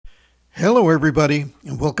Hello, everybody,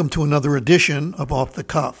 and welcome to another edition of Off the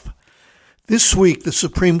Cuff. This week, the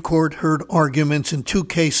Supreme Court heard arguments in two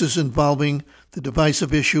cases involving the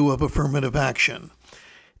divisive issue of affirmative action.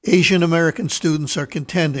 Asian American students are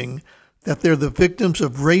contending that they're the victims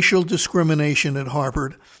of racial discrimination at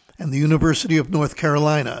Harvard and the University of North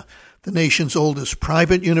Carolina, the nation's oldest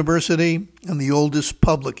private university and the oldest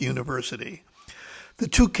public university. The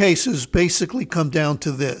two cases basically come down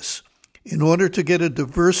to this. In order to get a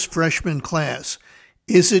diverse freshman class,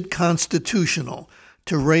 is it constitutional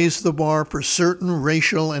to raise the bar for certain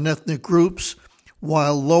racial and ethnic groups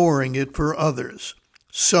while lowering it for others?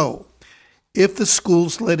 So, if the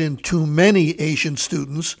schools let in too many Asian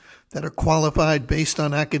students that are qualified based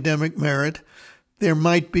on academic merit, there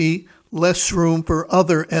might be less room for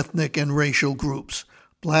other ethnic and racial groups,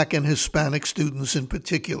 Black and Hispanic students in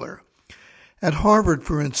particular. At Harvard,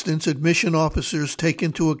 for instance, admission officers take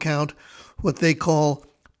into account what they call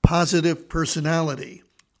positive personality,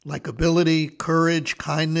 likability, courage,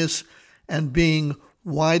 kindness, and being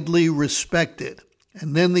widely respected.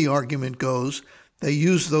 And then the argument goes, they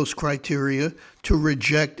use those criteria to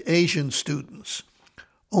reject Asian students.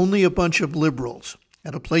 Only a bunch of liberals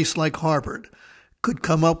at a place like Harvard could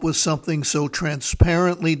come up with something so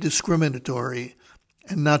transparently discriminatory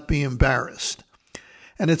and not be embarrassed.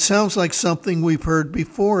 And it sounds like something we've heard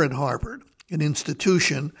before at Harvard, an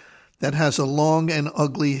institution that has a long and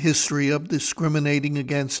ugly history of discriminating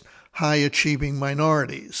against high-achieving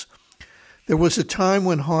minorities. There was a time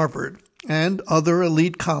when Harvard and other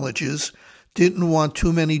elite colleges didn't want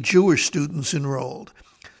too many Jewish students enrolled,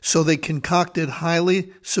 so they concocted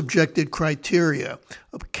highly subjective criteria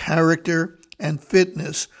of character and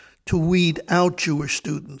fitness to weed out Jewish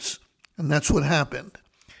students. And that's what happened.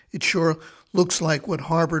 It sure looks like what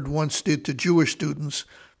Harvard once did to Jewish students,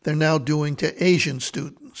 they're now doing to Asian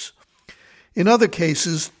students. In other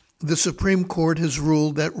cases, the Supreme Court has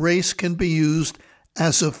ruled that race can be used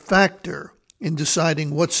as a factor in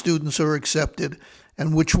deciding what students are accepted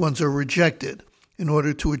and which ones are rejected in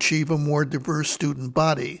order to achieve a more diverse student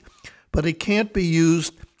body, but it can't be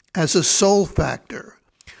used as a sole factor.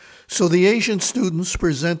 So the Asian students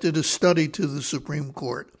presented a study to the Supreme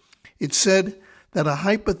Court. It said that a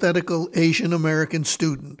hypothetical Asian American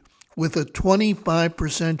student with a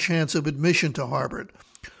 25% chance of admission to Harvard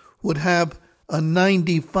would have a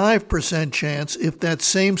 95% chance if that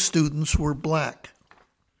same students were Black.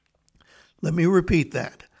 Let me repeat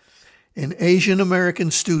that. An Asian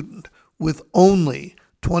American student with only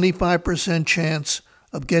 25% chance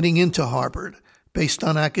of getting into Harvard based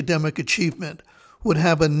on academic achievement would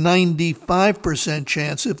have a 95%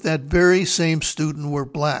 chance if that very same student were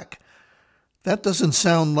Black. That doesn't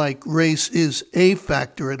sound like race is a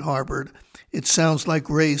factor at Harvard. It sounds like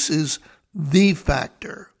race is the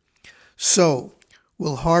factor. So,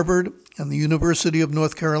 will Harvard and the University of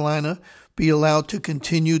North Carolina be allowed to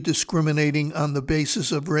continue discriminating on the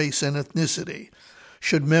basis of race and ethnicity?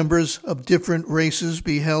 Should members of different races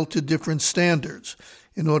be held to different standards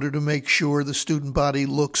in order to make sure the student body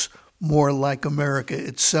looks more like America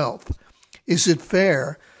itself? Is it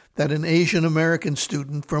fair that an Asian American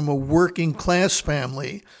student from a working class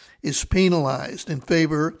family is penalized in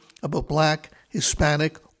favor of a Black,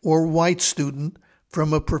 Hispanic, or white student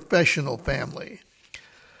from a professional family?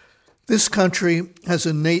 This country has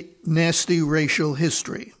a nasty racial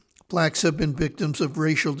history. Blacks have been victims of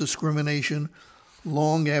racial discrimination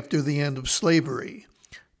long after the end of slavery.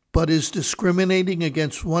 But is discriminating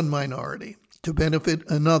against one minority to benefit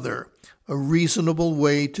another a reasonable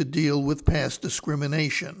way to deal with past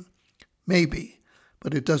discrimination? Maybe,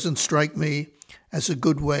 but it doesn't strike me as a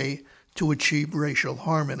good way to achieve racial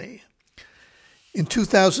harmony. In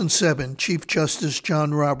 2007, Chief Justice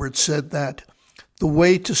John Roberts said that the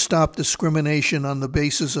way to stop discrimination on the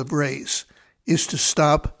basis of race is to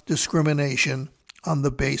stop discrimination on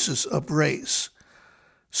the basis of race.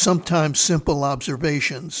 Sometimes simple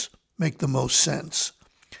observations make the most sense.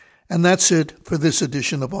 And that's it for this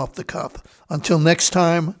edition of Off the Cuff. Until next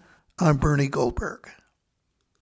time, I'm Bernie Goldberg.